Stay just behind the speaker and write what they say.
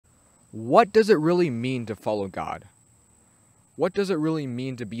What does it really mean to follow God? What does it really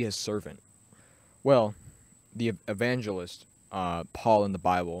mean to be his servant? Well, the evangelist, Paul in the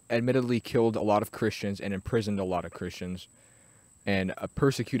Bible, admittedly killed a lot of Christians and imprisoned a lot of Christians and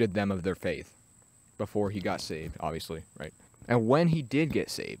persecuted them of their faith before he got saved, obviously, right? And when he did get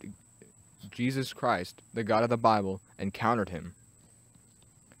saved, Jesus Christ, the God of the Bible, encountered him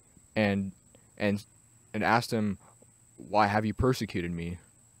and and asked him, "Why have you persecuted me?"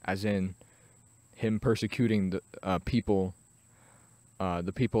 As in him persecuting the people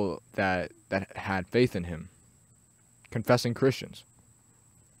that had faith in him, confessing Christians.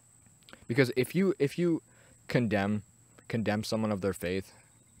 Because if you condemn someone of their faith,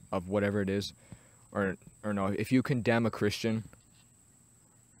 of whatever it is, or no, if you condemn a Christian,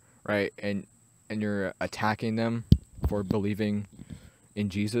 right, and you're attacking them for believing in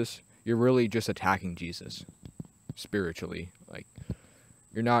Jesus, you're really just attacking Jesus spiritually. Like,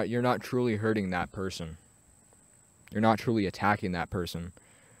 you're not truly hurting that person. You're not truly attacking that person.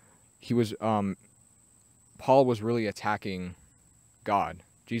 Paul was really attacking God,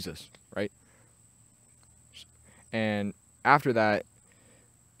 Jesus, right? And after that,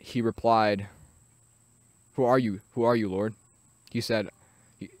 he replied, "Who are you? Who are you, Lord?" He said,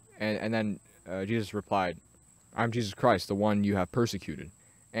 and then Jesus replied, "I'm Jesus Christ, the one you have persecuted."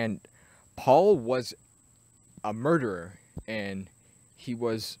 And Paul was a murderer, and he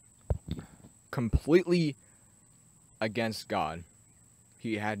was completely against God.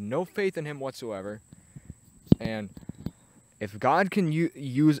 He had no faith in him whatsoever. And if God can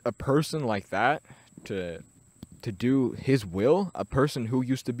use a person like that to do his will, a person who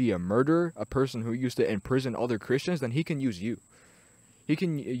used to be a murderer, a person who used to imprison other Christians, then he can use you. He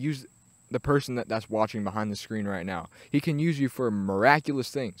can use the person that's watching behind the screen right now. He can use you for miraculous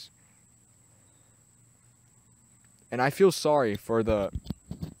things. And I feel sorry for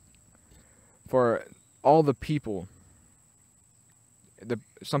all the people,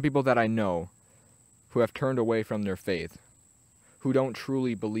 some people that I know who have turned away from their faith, who don't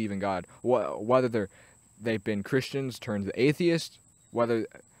truly believe in God, whether they've been Christians turned atheists, whether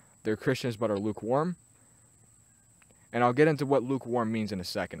they're Christians but are lukewarm. And I'll get into what lukewarm means in a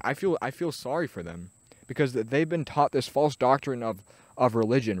second. I feel sorry for them because they've been taught this false doctrine of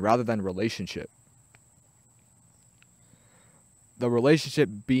religion rather than relationship. The relationship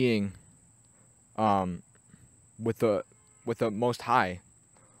being with the Most High,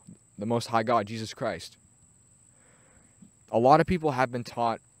 the Most High God, Jesus Christ. A lot of people have been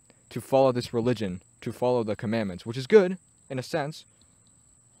taught to follow this religion, to follow the commandments, which is good in a sense,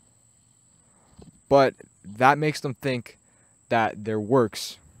 but that makes them think that their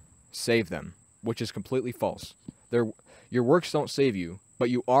works save them, which is completely false. Your works don't save you, but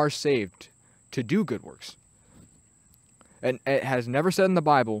you are saved to do good works. And it has never said in the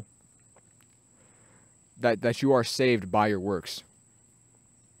Bible that you are saved by your works.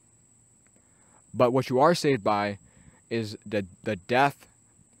 But what you are saved by is the death,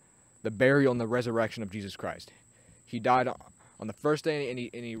 the burial, and the resurrection of Jesus Christ. He died on the first day, and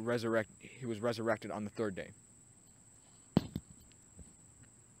he was resurrected on the third day.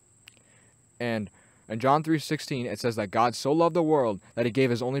 And in John 3:16, it says that God so loved the world that he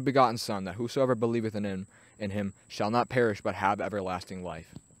gave his only begotten Son, that whosoever believeth in him shall not perish but have everlasting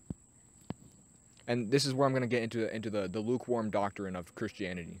life. And this is where I'm going to get into the lukewarm doctrine of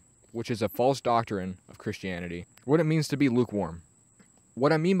Christianity, which is a false doctrine of Christianity. What it means to be lukewarm.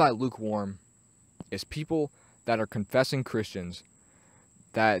 What I mean by lukewarm is people that are confessing Christians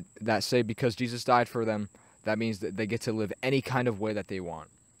that say because Jesus died for them, that means that they get to live any kind of way that they want.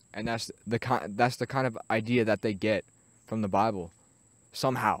 And that's the kind of idea that they get from the Bible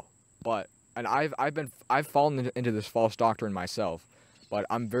somehow. And I've fallen into this false doctrine myself, but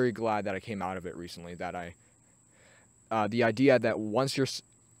I'm very glad that I came out of it recently. That the idea that once you're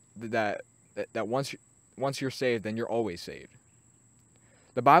saved, then you're always saved.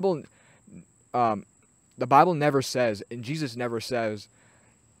 The Bible never says, and Jesus never says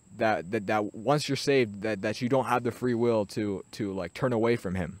that once you're saved that you don't have the free will to like turn away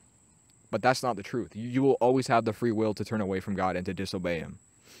from him. But that's not the truth. You will always have the free will to turn away from God and to disobey him.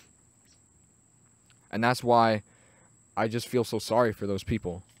 And that's why I just feel so sorry for those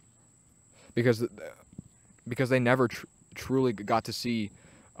people, because they never truly got to see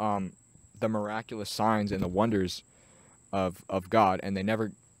the miraculous signs and the wonders of God, and they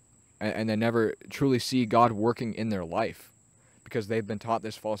never truly see God working in their life because they've been taught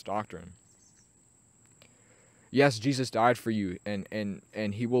this false doctrine. Yes, Jesus died for you,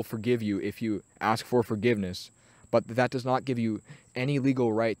 and he will forgive you if you ask for forgiveness, but that does not give you any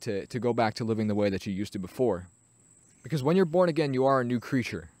legal right to go back to living the way that you used to before. Because when you're born again, you are a new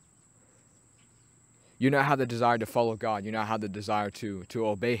creature. You now have the desire to follow God. You now have the desire to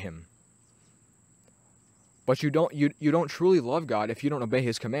obey him. But you don't truly love God if you don't obey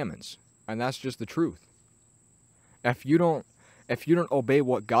his commandments. And that's just the truth. If you don't obey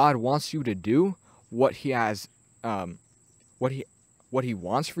what God wants you to do, what he has what he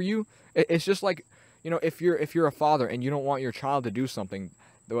wants for you, it's just like, if you're a father and you don't want your child to do something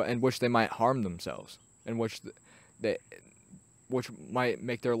in which they might harm themselves, in which which might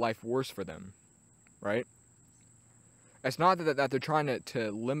make their life worse for them, right? It's not that they're trying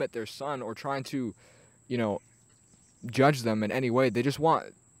to limit their son or trying to, judge them in any way. They just want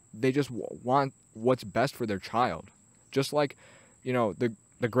what's best for their child. Just like,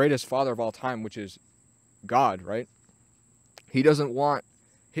 the greatest father of all time, which is God, right? He doesn't want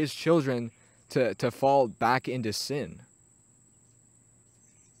his children to fall back into sin.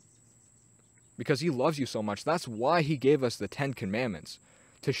 Because he loves you so much. That's why he gave us the 10 Commandments,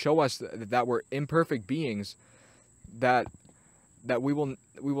 to show us that we're imperfect beings, that we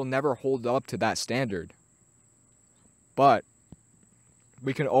will never hold up to that standard. But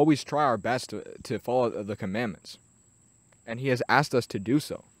we can always try our best to follow the commandments. And he has asked us to do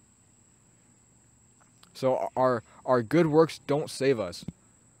so. So our good works don't save us.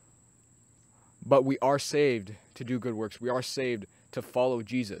 But we are saved to do good works. We are saved to follow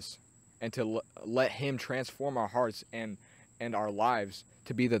Jesus and to let him transform our hearts and our lives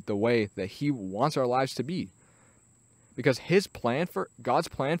to be the way that he wants our lives to be. Because God's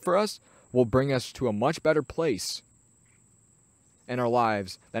plan for us will bring us to a much better place in our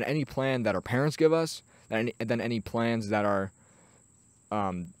lives than any plan that our parents give us, than any plans that our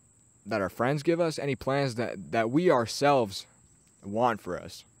friends give us, any plans that we ourselves want for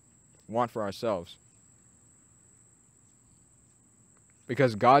ourselves.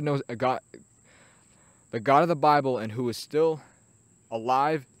 Because God knows, the God of the Bible, and who is still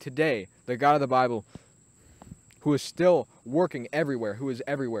alive today, the God of the Bible, who is still working everywhere, who is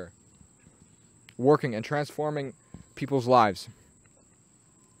everywhere, working and transforming people's lives,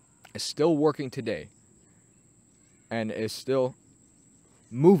 is still working today, and is still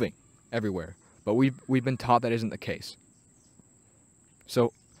moving everywhere. But we've been taught that isn't the case.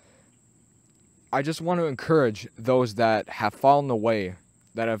 So I just want to encourage those that have fallen away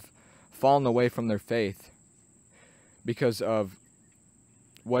from their faith because of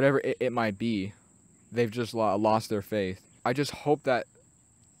whatever it might be. They've just lost their faith. I just hope that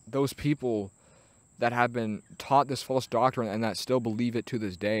those people that have been taught this false doctrine and that still believe it to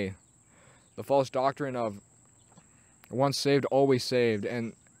this day, the false doctrine of once saved, always saved,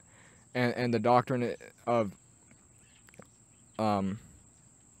 and the doctrine of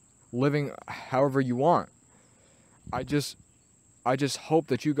living however you want. I just hope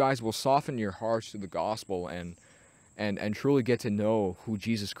that you guys will soften your hearts to the gospel and truly get to know who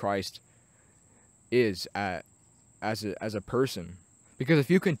Jesus Christ is as a person. Because if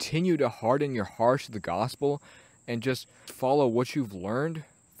you continue to harden your hearts to the gospel and just follow what you've learned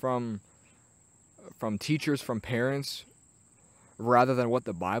from teachers, from parents, rather than what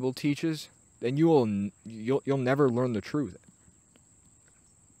the Bible teaches, then you'll never learn the truth.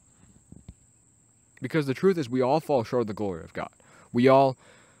 Because the truth is, we all fall short of the glory of God. We all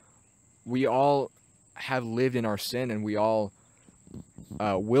have lived in our sin, and we all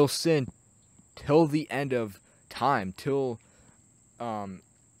will sin till the end of time, till the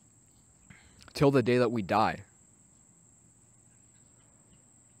day that we die.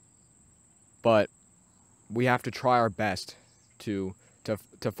 But we have to try our best to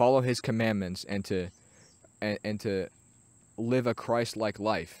follow his commandments and to live a Christ-like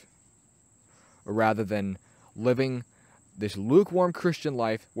life, rather than living this lukewarm Christian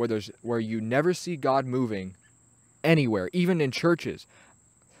life where you never see God moving anywhere, even in churches.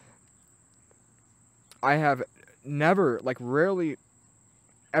 I have never, rarely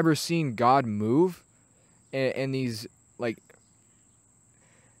ever seen God move in these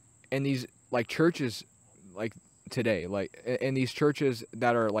churches today, in these churches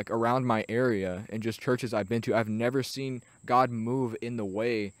that are around my area, and just churches I've been to. I've never seen God move in the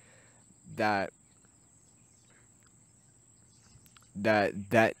way that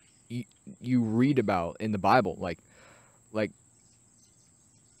you read about in the Bible,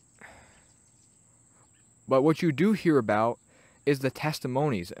 but what you do hear about is the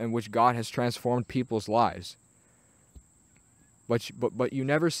testimonies in which God has transformed people's lives. But you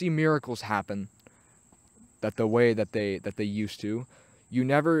never see miracles happen the way that they used to. You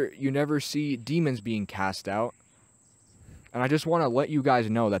never see demons being cast out. And I just want to let you guys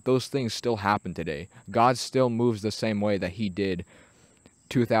know that those things still happen today. God still moves the same way that he did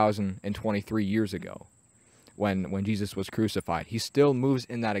 2023 years ago. when Jesus was crucified. He still moves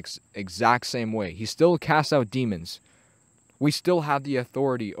in that exact same way. He still casts out demons. We still have the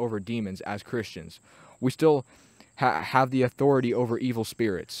authority over demons as Christians. We still have the authority over evil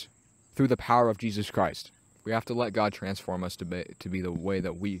spirits through the power of Jesus Christ. We have to let God transform us to be the way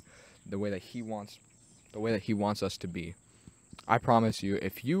that He wants us to be. I promise you,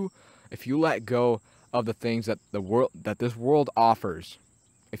 if you let go of the things that this world offers,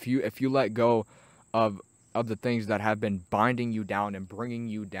 if you let go of the things that have been binding you down and bringing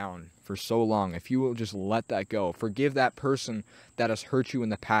you down for so long, if you will just let that go, forgive that person that has hurt you in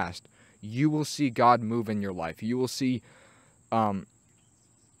the past, you will see God move in your life. You will see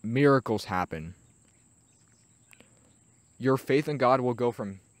miracles happen. Your faith in God will go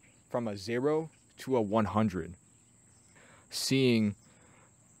from a 0 to a 100. Seeing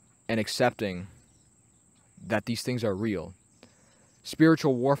and accepting that these things are real.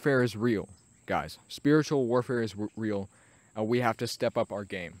 Spiritual warfare is real, guys. Spiritual warfare is real, and we have to step up our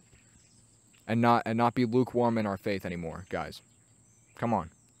game and not be lukewarm in our faith anymore, guys. Come on.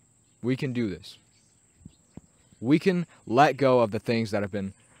 We can do this. We can let go of the things that have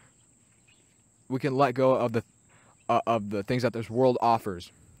been. We can let go of the things that this world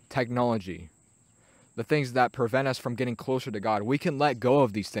offers, technology, the things that prevent us from getting closer to God. We can let go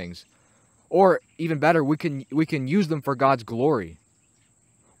of these things, or even better, we can use them for God's glory.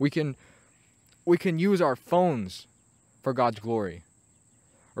 We can use our phones for God's glory,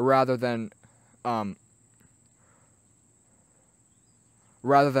 rather than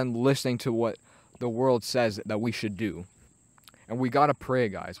listening to what the world says that we should do. And we gotta pray,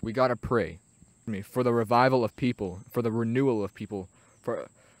 guys. We gotta pray for the revival of people, for the renewal of people, for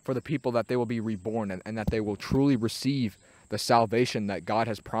the people, that they will be reborn and that they will truly receive the salvation that God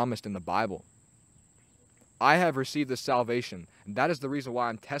has promised in the Bible. I have received this salvation, and that is the reason why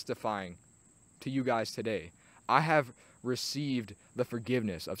I'm testifying to you guys today. I have received the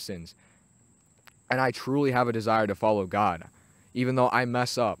forgiveness of sins, and I truly have a desire to follow God, even though I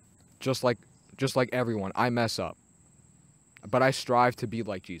mess up, just like everyone. I mess up, but I strive to be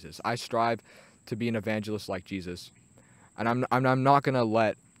like Jesus. I strive to be an evangelist like Jesus, and I'm not gonna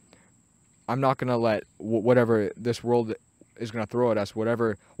let whatever this world is going to throw at us,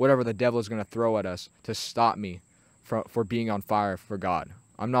 whatever the devil is going to throw at us, to stop me for being on fire for God.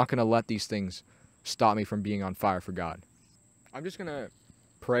 I'm not going to let these things stop me from being on fire for God. I'm just going to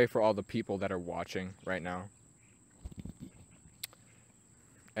pray for all the people that are watching right now.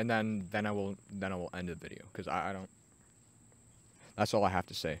 And then I will end the video, because I don't. That's all I have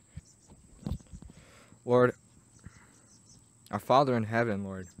to say. Lord, our Father in heaven,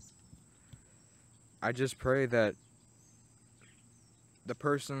 Lord, I just pray that the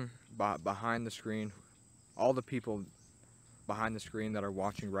person behind the screen, all the people behind the screen that are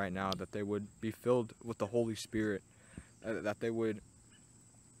watching right now, that they would be filled with the Holy Spirit, that they would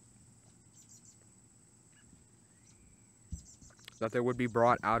be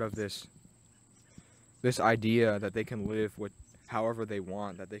brought out of this idea that they can live with however they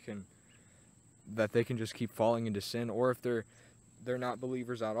want, that they can just keep falling into sin, or if they're not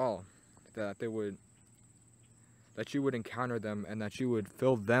believers at all, that you would encounter them, and that you would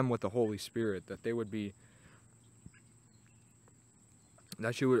fill them with the Holy Spirit, that they would be,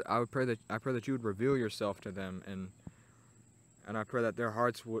 I pray that you would reveal yourself to them, and I pray that their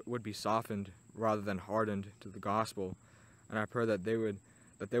hearts would be softened rather than hardened to the gospel, and I pray that they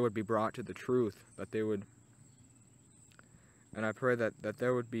would be brought to the truth, and I pray that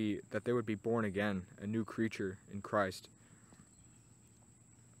they would be born again, a new creature in Christ.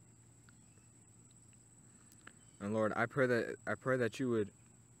 And Lord, I pray that you would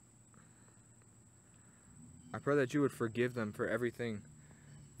forgive them for everything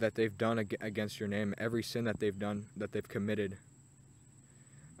that they've done against your name, every sin that they've committed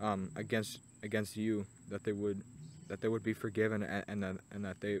against you, that they would be forgiven, and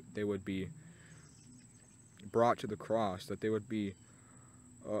that they would be brought to the cross, that they would be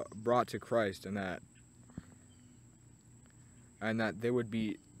brought to Christ, and that they would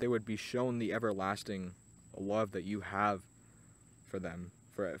be shown the everlasting love that you have for them,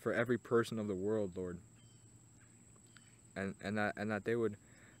 for every person of the world, Lord, and that they would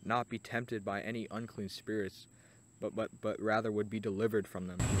not be tempted by any unclean spirits, but rather would be delivered from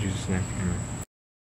them. In Jesus' name, amen.